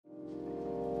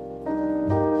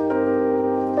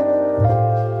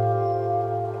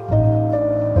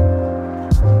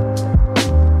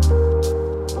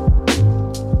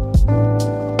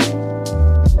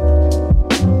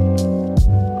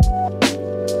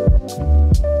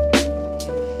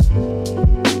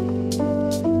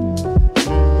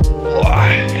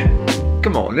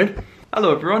morning.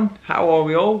 Hello everyone, how are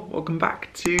we all? Welcome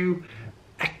back to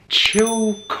a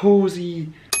chill, cozy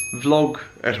vlog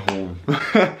at home.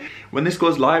 When this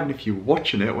goes live, and if you're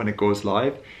watching it when it goes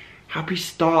live, happy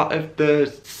start of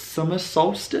the summer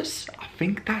solstice. I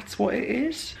think that's what it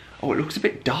is. Oh, it looks a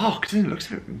bit dark, doesn't it? It looks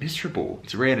a bit miserable.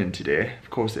 It's raining today, of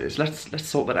course it is. Let's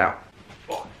sort that out.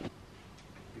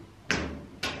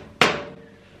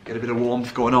 Get a bit of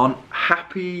warmth going on.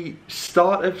 Happy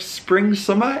start of spring,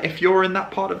 summer, if you're in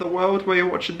that part of the world where you're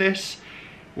watching this.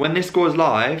 When this goes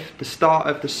live, the start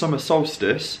of the summer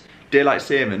solstice, daylight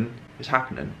saving, is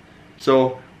happening.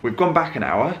 So we've gone back an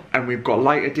hour and we've got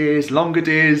lighter days, longer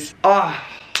days.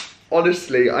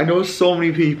 Honestly, I know so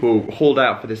many people hold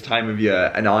out for this time of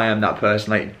year, and I am that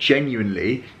person, like,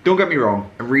 genuinely. Don't get me wrong,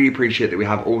 I really appreciate that we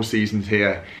have all seasons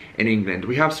here in England.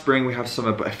 We have spring, we have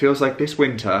summer, but it feels like this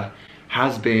winter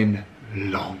has been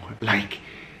long. Like,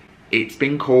 it's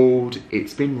been cold,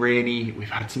 it's been rainy, we've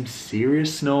had some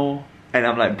serious snow, and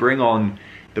I'm like, bring on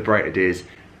the brighter days.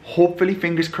 Hopefully,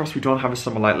 fingers crossed, we don't have a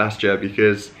summer like last year,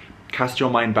 because cast your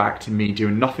mind back to me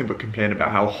doing nothing but complain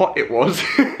about how hot it was.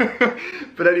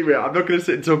 But anyway, I'm not going to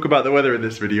sit and talk about the weather in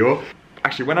this video.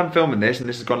 Actually, when I'm filming this and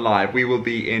this has gone live, we will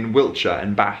be in Wiltshire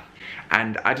and Bath.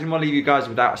 And I didn't want to leave you guys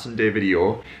without a Sunday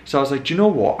video. So I was like, do you know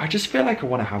what? I just feel like I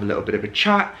want to have a little bit of a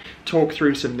chat, talk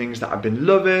through some things that I've been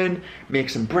loving, make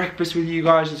some breakfast with you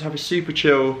guys, just have a super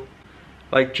chill,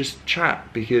 like, just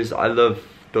chat, because I love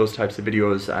those types of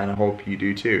videos and I hope you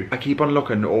do too. I keep on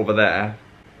looking over there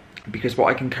because what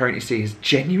I can currently see is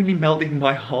genuinely melting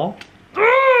my heart.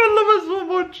 I love her so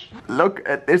much. Look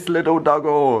at this little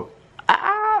doggo.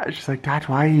 She's like, Dad,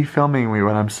 why are you filming me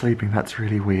when I'm sleeping? That's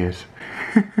really weird.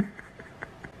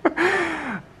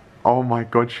 Oh my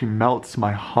God, she melts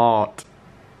my heart.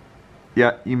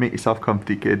 Yeah, you make yourself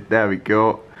comfy, kid. There we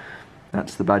go.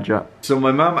 That's the badger. So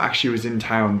my mum actually was in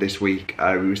town this week.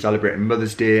 We were celebrating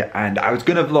Mother's Day, and I was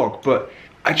gonna vlog, but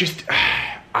I just,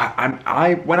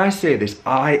 when I say this,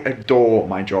 I adore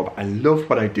my job. I love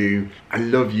what I do. I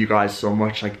love you guys so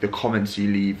much, like the comments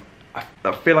you leave.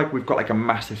 I feel like we've got like a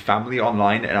massive family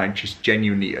online, and I just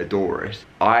genuinely adore it.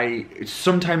 I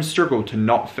sometimes struggle to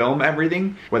not film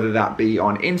everything, whether that be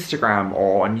on Instagram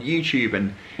or on YouTube,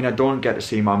 and I don't get to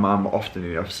see my mum often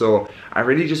enough. So I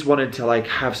really just wanted to like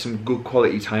have some good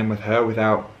quality time with her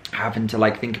without having to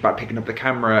like think about picking up the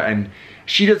camera. And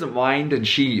she doesn't mind, and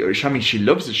I mean, she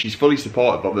loves it. She's fully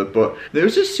supportive of it, but it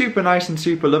was just super nice and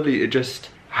super lovely to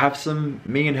just have some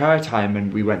me and her time.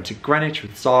 And we went to Greenwich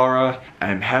with Zara,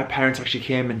 and her parents actually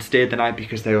came and stayed the night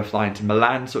because they were flying to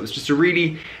Milan. So it was just a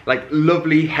really like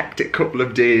lovely, hectic couple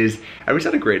of days, and we just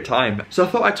had a great time. So I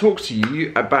thought I'd talk to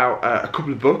you about a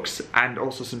couple of books and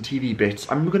also some TV bits.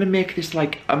 I'm gonna make this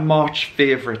like a March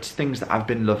favourites, things that I've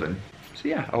been loving. So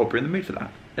yeah, I hope you're in the mood for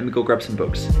that. Let me go grab some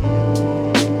books.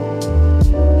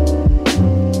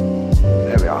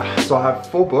 There we are. So I have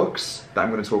 4 books that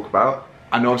I'm going to talk about.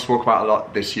 I know I've spoke about a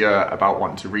lot this year about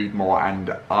wanting to read more,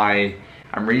 and I'm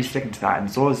really sticking to that, and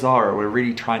so is Zara. We're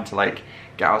really trying to like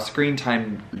get our screen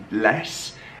time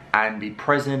less and be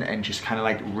present and just kind of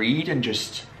like read and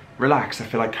just relax. I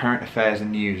feel like current affairs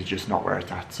and news are just not where it's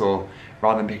at. So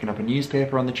rather than picking up a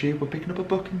newspaper on the tube, we're picking up a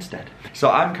book instead. So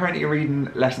I'm currently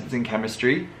reading Lessons in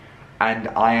Chemistry, and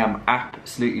I am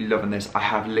absolutely loving this. I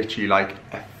have literally like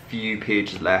a few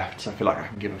pages left, so I feel like I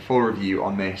can give a full review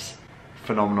on this.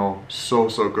 Phenomenal, so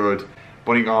good.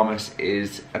 Bunny Garmus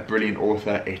is a brilliant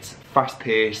author. It's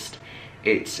fast-paced.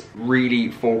 It's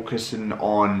really focusing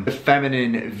on the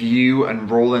feminine view and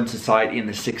role in society in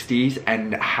the 60s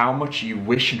and how much you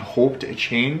wish and hoped it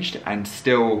changed, and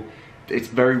still it's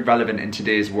very relevant in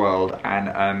today's world.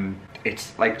 And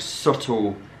it's like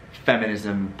subtle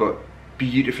feminism, but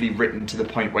beautifully written to the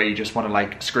point where you just want to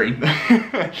like scream.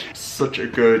 Such a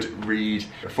good read.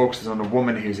 It focuses on a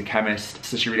woman who's a chemist,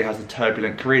 so she really has a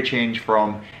turbulent career change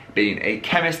from being a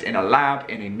chemist in a lab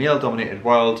in a male-dominated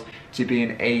world to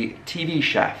being a TV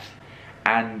chef.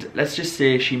 And let's just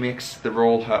say she makes the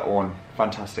role her own.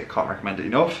 Fantastic, can't recommend it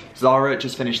enough. Zara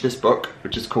just finished this book,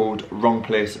 which is called Wrong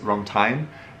Place, Wrong Time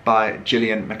by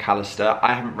Gillian McAllister.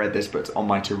 I haven't read this, but it's on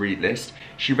my to-read list.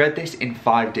 She read this in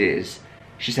 5 days.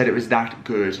 She said it was that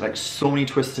good, like so many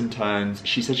twists and turns.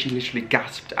 She said she literally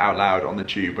gasped out loud on the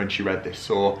tube when she read this,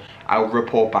 so I'll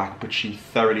report back, but she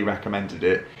thoroughly recommended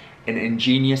it. An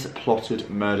ingenious plotted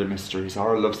murder mystery.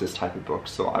 Zara loves this type of book,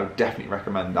 so I would definitely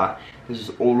recommend that. This is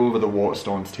all over the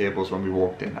Waterstones tables when we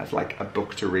walked in as like a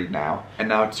book to read now. And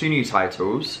now 2 new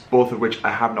titles, both of which I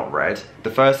have not read.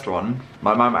 The first one,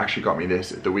 my mum actually got me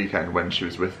this at the weekend when she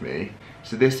was with me.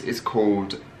 So this is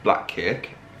called Black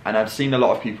Cake, and I've seen a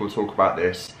lot of people talk about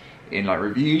this in like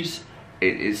reviews,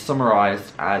 It is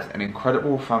summarised as an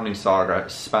incredible family saga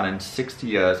spanning 60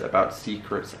 years about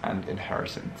secrets and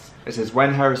inheritance. It says,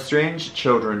 when her estranged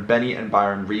children Benny and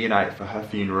Byron reunite for her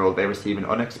funeral, they receive an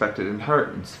unexpected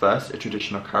inheritance. First, a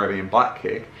traditional Caribbean black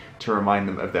cake to remind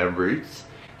them of their roots.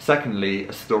 Secondly,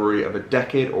 a story of a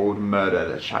decade-old murder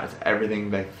that shatters everything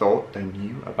they thought they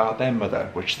knew about their mother,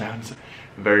 which sounds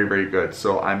very, very good.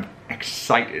 So I'm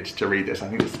excited to read this. I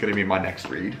think this is going to be my next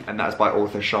read. And that's by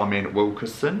author Charmaine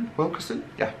Wilkerson. Wilkerson?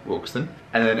 Yeah, Wilkerson.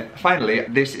 And then finally,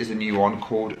 this is a new one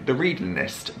called The Reading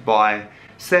List by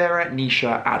Sarah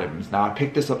Nisha Adams. Now, I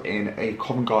picked this up in a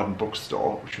Covent Garden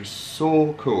bookstore, which was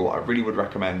so cool. I really would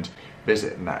recommend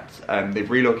visiting that. They've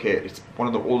relocated. It's one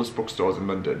of the oldest bookstores in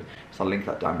London, so I'll link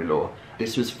that down below.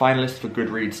 This was finalist for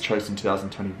Goodreads Choice in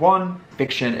 2021.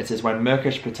 Fiction, it says, when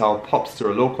Murkesh Patel pops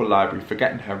to a local library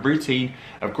forgetting her routine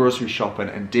of grocery shopping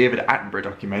and David Attenborough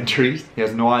documentaries, he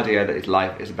has no idea that his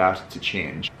life is about to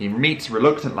change. He meets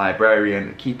reluctant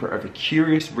librarian, keeper of a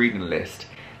curious reading list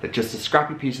that just a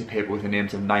scrappy piece of paper with the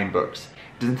names of 9 books.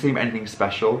 Doesn't seem anything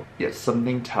special, yet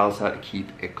something tells her to keep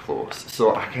it close.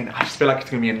 So I just feel like it's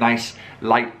gonna be a nice,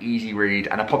 light, easy read.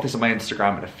 And I popped this on my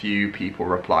Instagram and a few people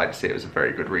replied to say it was a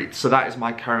very good read. So that is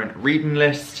my current reading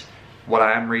list, what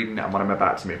I am reading and what I'm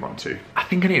about to move on to. I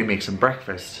think I need to make some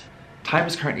breakfast. Time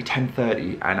is currently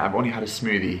 10:30 and I've only had a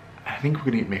smoothie. I think we're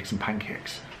gonna need to make some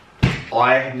pancakes.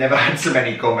 I have never had so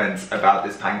many comments about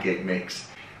this pancake mix.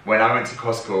 When I went to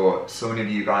Costco, so many of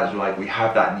you guys were like, we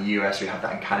have that in the US, we have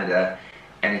that in Canada,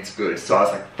 and it's good. So I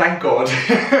was like, thank God,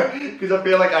 because I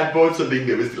feel like I bought something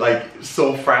that was like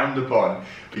so frowned upon.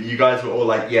 But you guys were all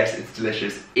like, yes, it's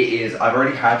delicious. It is. I've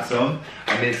already had some.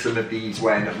 I made some of these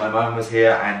when my mum was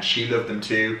here and she loved them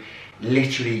too.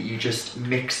 Literally, you just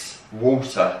mix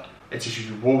water. It's just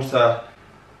water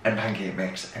and pancake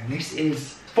mix. And this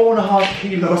is 4.5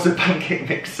 kilos of pancake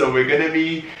mix. So we're gonna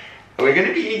be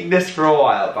eating this for a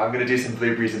while, but I'm gonna do some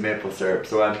blueberries and maple syrup.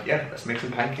 So yeah, let's make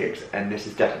some pancakes. And this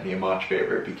is definitely a March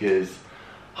favorite because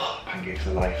pancakes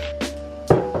are life.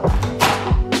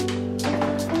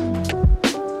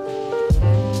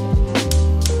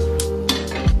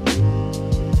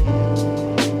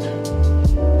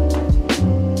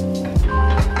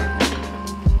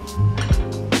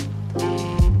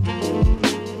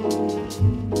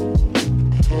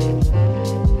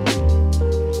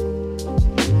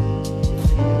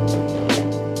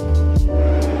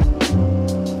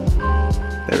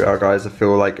 There we are, guys. I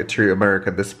feel like a true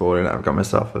American this morning. I've got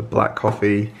myself a black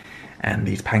coffee and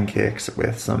these pancakes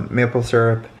with some maple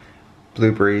syrup,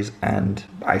 blueberries and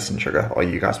icing sugar, or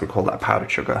you guys would call that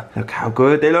powdered sugar. Look how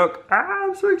good they look.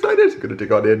 I'm so excited. I'm gonna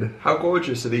dig on in. How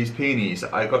gorgeous are these peonies?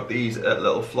 I got these at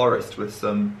Little Florist with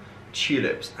some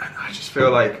tulips and I just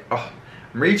feel like, I'm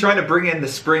really trying to bring in the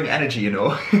spring energy, you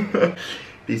know.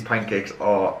 These pancakes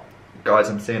are, guys,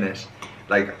 I'm saying it,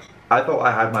 like, I thought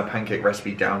I had my pancake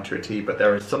recipe down to a T, but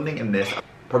there is something in this. I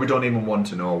probably don't even want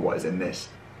to know what is in this,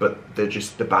 but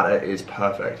the batter is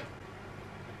perfect.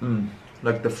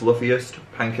 Like the fluffiest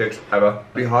pancakes ever.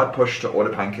 It'd be hard pushed to order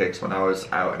pancakes when I was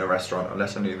out in a restaurant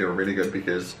unless I knew they were really good,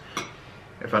 because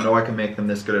if I know I can make them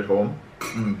this good at home,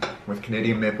 with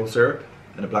Canadian maple syrup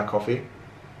and a black coffee,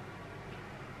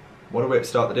 what a way to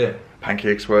start the day.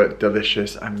 Pancakes were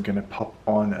delicious. I'm gonna pop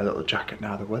on a little jacket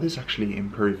now. The weather's actually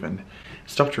improving.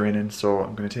 Stopped raining, so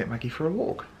I'm gonna take Maggie for a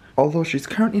walk. Although she's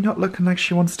currently not looking like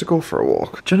she wants to go for a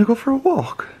walk. Do you wanna go for a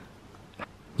walk?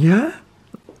 Yeah?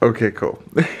 Okay, cool.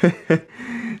 I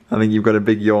think you've got a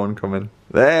big yawn coming.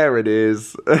 There it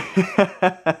is.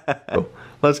 Oh,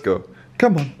 let's go.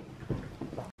 Come on.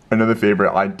 Another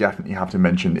favourite I definitely have to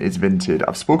mention is Vinted.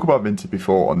 I've spoken about Vinted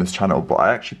before on this channel, but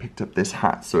I actually picked up this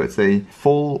hat. So it's a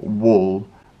full wool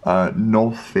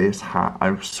North Face hat.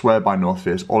 I swear by North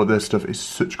Face. All of this stuff is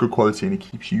such good quality and it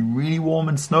keeps you really warm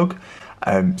and snug.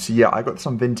 So yeah, I got this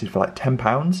on Vinted for like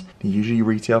 £10. They usually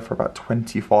retail for about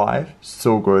 25.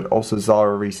 So good. Also,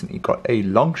 Zara recently got a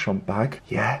Longchamp bag.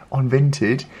 Yeah, on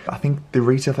Vinted. I think they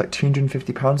retail for like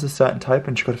 £250 a certain type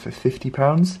and she got it for £50.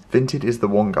 Vinted is the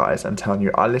one, guys. I'm telling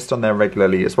you, I list on there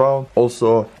regularly as well.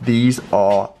 Also, these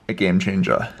are a game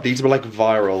changer. These were like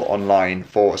viral online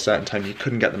for a certain time. You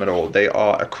couldn't get them at all. They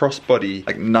are a crossbody,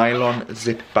 like nylon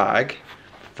zip bag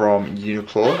from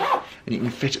Uniqlo, and you can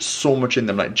fit so much in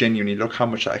them, like genuinely, look how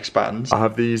much that expands. I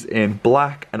have these in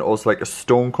black and also like a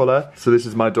stone color. So this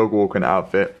is my dog walking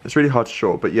outfit. It's really hard to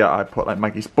show, but yeah, I put like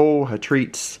Maggie's bowl, her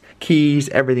treats, keys,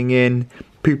 everything in,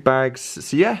 poop bags.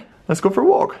 So yeah, let's go for a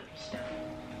walk.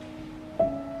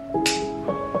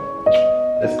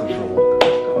 Let's go for a walk.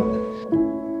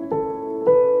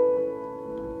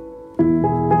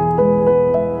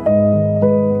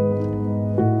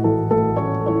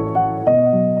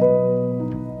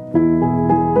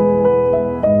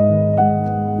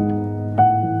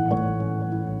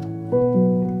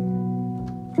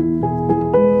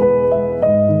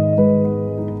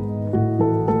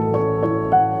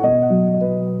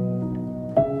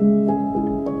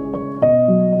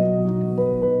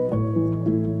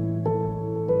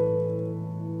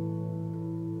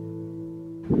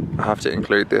 have to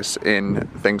include this in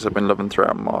things I've been loving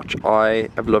throughout March. I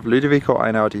have loved Ludovico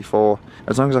Einaudi for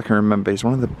as long as I can remember. He's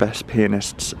one of the best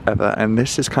pianists ever, and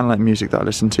this is kind of like music that I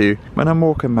listen to when I'm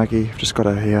walking. Maggie, I've just got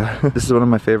her here. This is one of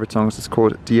my favourite songs. It's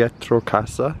called Dietro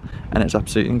Casa, and it's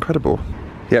absolutely incredible.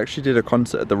 He actually did a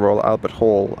concert at the Royal Albert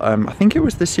Hall, I think it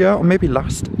was this year or maybe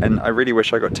last, and I really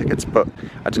wish I got tickets, but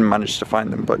I didn't manage to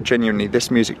find them. But genuinely, this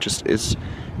music just is,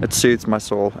 it soothes my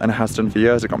soul, and it has done for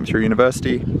years. It got me through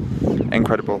university.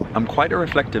 Incredible. I'm quite a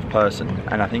reflective person,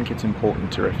 and I think it's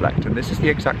important to reflect, and this is the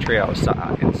exact tree I was sat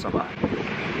at in summer.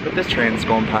 But this train's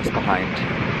going past behind,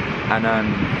 and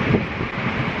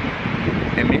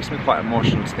it makes me quite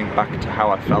emotional to think back to how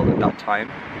I felt at that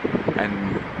time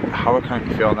and how I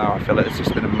currently feel now. I feel like it's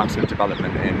just been a massive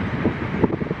development in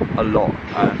a lot.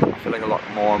 I feel like a lot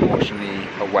more emotionally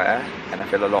aware, and I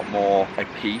feel a lot more at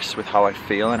peace with how I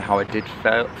feel and how I did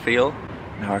feel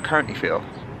and how I currently feel.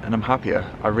 And I'm happier.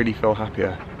 I really feel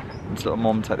happier. In little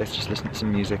moments like this, just listening to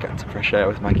some music and some fresh air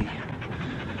with Maggie.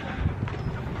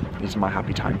 These are my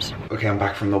happy times. Okay, I'm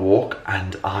back from the walk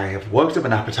and I have worked up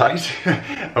an appetite.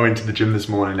 I went to the gym this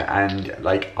morning and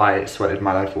like I sweated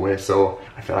my life away, so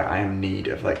I feel like I am in need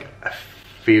of like a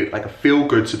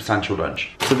feel-good substantial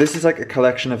lunch. So this is like a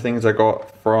collection of things I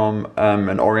got from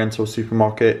an Oriental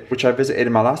supermarket, which I visited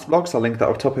in my last vlog, so I'll link that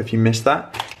up top if you missed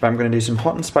that. But I'm gonna do some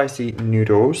hot and spicy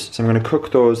noodles. So I'm gonna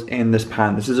cook those in this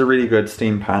pan. This is a really good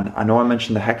steam pan. I know I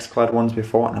mentioned the Hexclad ones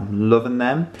before and I'm loving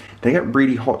them. They get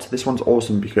really hot, so this one's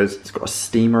awesome because it's got a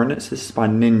steamer in it. So this is by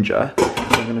Ninja.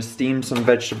 So I'm gonna steam some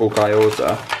vegetable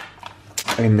gyoza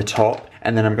in the top,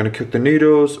 and then I'm gonna cook the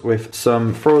noodles with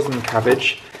some frozen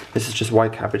cabbage. This is just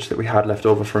white cabbage that we had left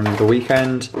over from the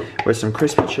weekend, with some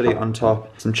crispy chili on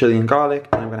top, some chili and garlic,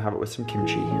 and I'm gonna have it with some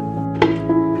kimchi.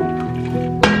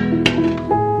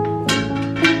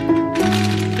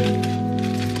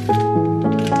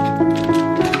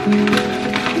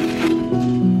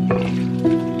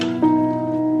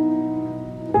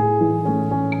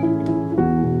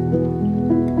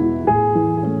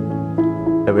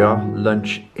 There we are,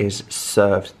 lunch is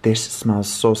served. This smells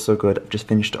so good. I've just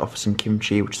finished it off with some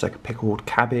kimchi, which is like a pickled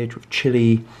cabbage with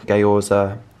chili,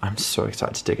 gyoza. I'm so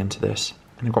excited to dig into this.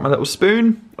 And I've got my little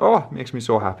spoon. Oh, it makes me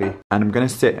so happy. And I'm gonna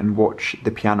sit and watch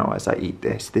the piano as I eat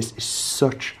this. This is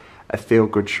such a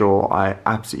feel-good show. I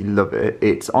absolutely love it.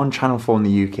 It's on Channel 4 in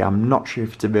the UK. I'm not sure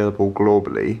if it's available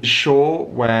globally. The show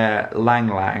where Lang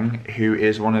Lang, who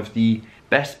is one of the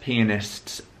best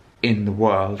pianists in the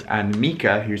world, and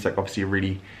Mika, who's like obviously a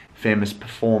really famous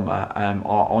performer,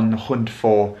 are on the hunt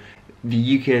for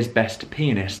the UK's best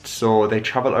pianists. So they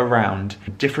travel around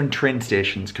different train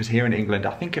stations, because here in England,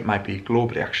 I think it might be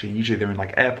globally actually, usually they're in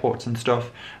like airports and stuff,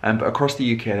 but across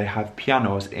the UK they have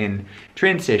pianos in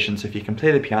train stations. So if you can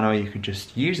play the piano, you can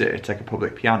just use it. It's like a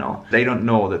public piano. They don't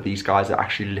know that these guys are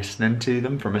actually listening to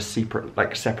them from a separate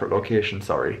location,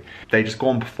 sorry. They just go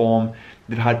and perform.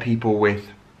 They've had people with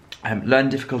learning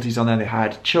difficulties on there, they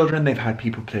had children, they've had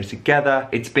people play together.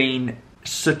 It's been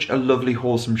such a lovely,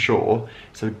 wholesome show,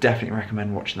 so definitely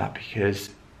recommend watching that, because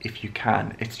if you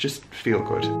can, it's just feel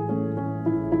good.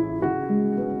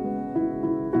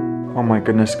 Oh my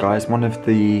goodness guys, one of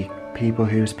the people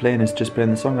who was playing is just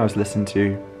playing the song I was listening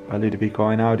to by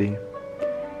Ludovico Einaudi.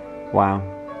 Wow.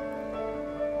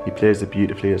 He plays it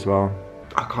beautifully as well.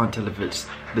 I can't tell if it's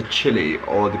the chili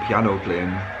or the piano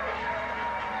playing.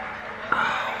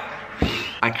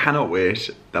 I cannot wait.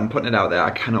 I'm putting it out there.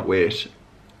 I cannot wait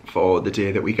for the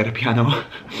day that we get a piano.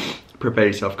 Prepare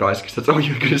yourself, guys, because that's all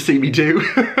you're going to see me do.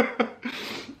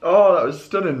 Oh, that was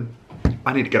stunning.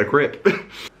 I need to get a grip.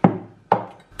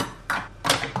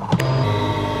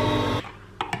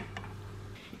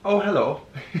 Oh, hello.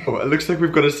 Oh, it looks like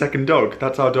we've got a second dog.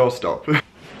 That's our doorstop.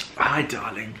 Hi,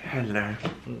 darling. Hello.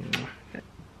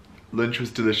 Lunch was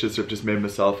delicious. I've just made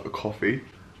myself a coffee.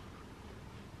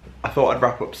 I thought I'd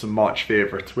wrap up some March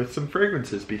favourites with some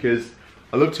fragrances, because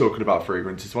I love talking about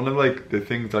fragrances. It's one of like the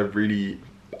things I really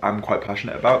am quite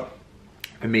passionate about.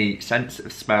 For me, sense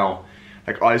of smell,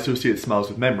 like I associate smells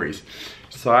with memories.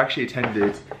 So I actually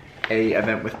attended a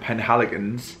event with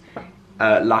Penhaligon's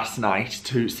last night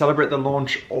to celebrate the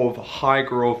launch of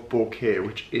Highgrove Bouquet,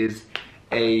 which is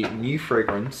a new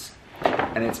fragrance,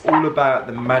 and it's all about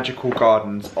the magical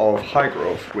gardens of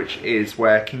Highgrove, which is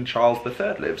where King Charles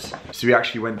III lives. So we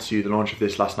actually went to the launch of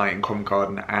this last night in Covent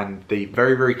Garden, and they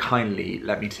very kindly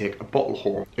let me take a bottle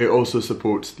home. It also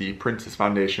supports the Princess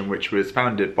Foundation, which was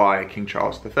founded by King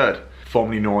Charles III,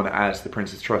 formerly known as the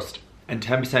Prince's Trust. And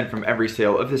 10% from every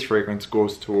sale of this fragrance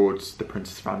goes towards the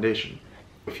Princess Foundation.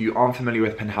 If you aren't familiar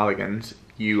with Penhaligon's,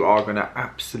 you are gonna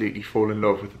absolutely fall in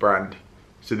love with the brand.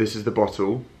 So this is the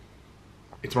bottle.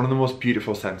 It's one of the most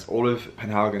beautiful scents. All of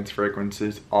Penhaligon's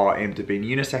fragrances are aimed at being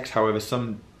unisex, however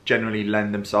some generally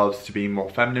lend themselves to being more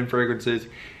feminine fragrances.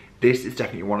 This is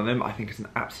definitely one of them. I think it's an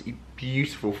absolutely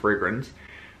beautiful fragrance.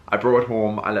 I brought it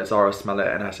home, I let Zara smell it,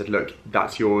 and I said, look,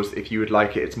 that's yours. If you would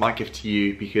like it, it's my gift to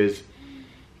you, because,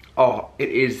 oh,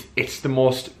 it's the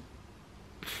most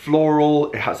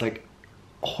floral. It has like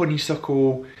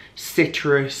honeysuckle,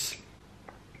 citrus.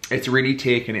 It's really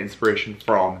taken inspiration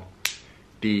from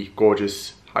the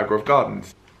gorgeous Highgrove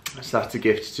Gardens. So that's a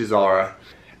gift to Zara,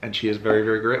 and she is very,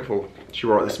 very grateful. She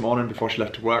wore it this morning before she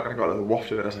left to work, and I got a little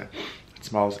waft of it. I was like, it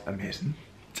smells amazing.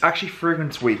 It's actually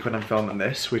fragrance week when I'm filming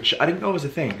this, which I didn't know was a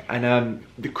thing. And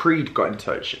the Creed got in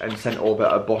touch and sent over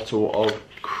a bottle of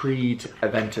Creed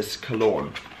Aventus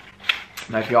cologne.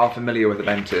 Now, if you are familiar with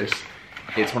Aventus,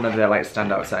 it's one of their like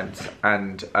standout scents.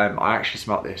 And I actually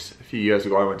smelled this a few years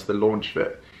ago. I went to the launch of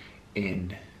it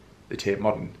in the Tate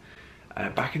Modern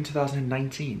back in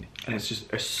 2019. And it's just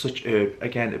such a,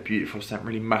 again, a beautiful scent,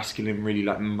 really masculine, really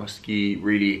like musky,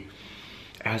 really,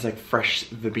 it has like fresh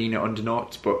verbena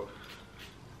undernotes, but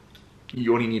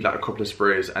you only need like a couple of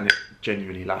sprays and it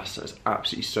genuinely lasts. It's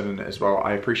absolutely stunning as well.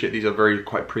 I appreciate these are very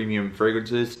quite premium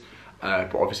fragrances,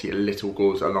 but obviously a little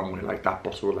goes a long way. Like that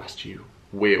bottle will last you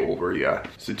way over a year.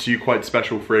 So two quite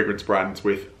special fragrance brands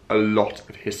with a lot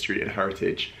of history and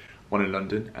heritage. One in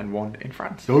London and one in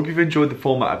France. I hope you've enjoyed the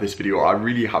format of this video. I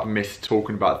really have missed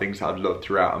talking about things that I've loved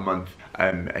throughout a month.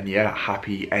 And yeah,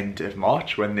 happy end of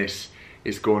March when this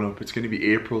is going up. It's going to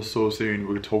be April so soon.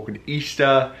 We're talking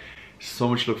Easter. So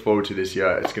much to look forward to this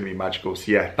year. It's going to be magical.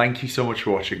 So yeah, thank you so much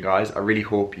for watching, guys. I really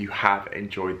hope you have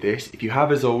enjoyed this. If you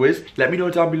have, as always, let me know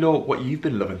down below what you've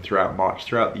been loving throughout March,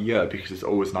 throughout the year, because it's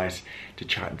always nice to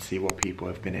chat and see what people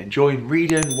have been enjoying,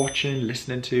 reading, watching,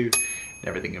 listening to, and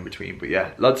everything in between. But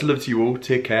yeah, lots of love to you all.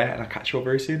 Take care, and I'll catch you all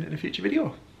very soon in a future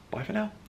video. Bye for now.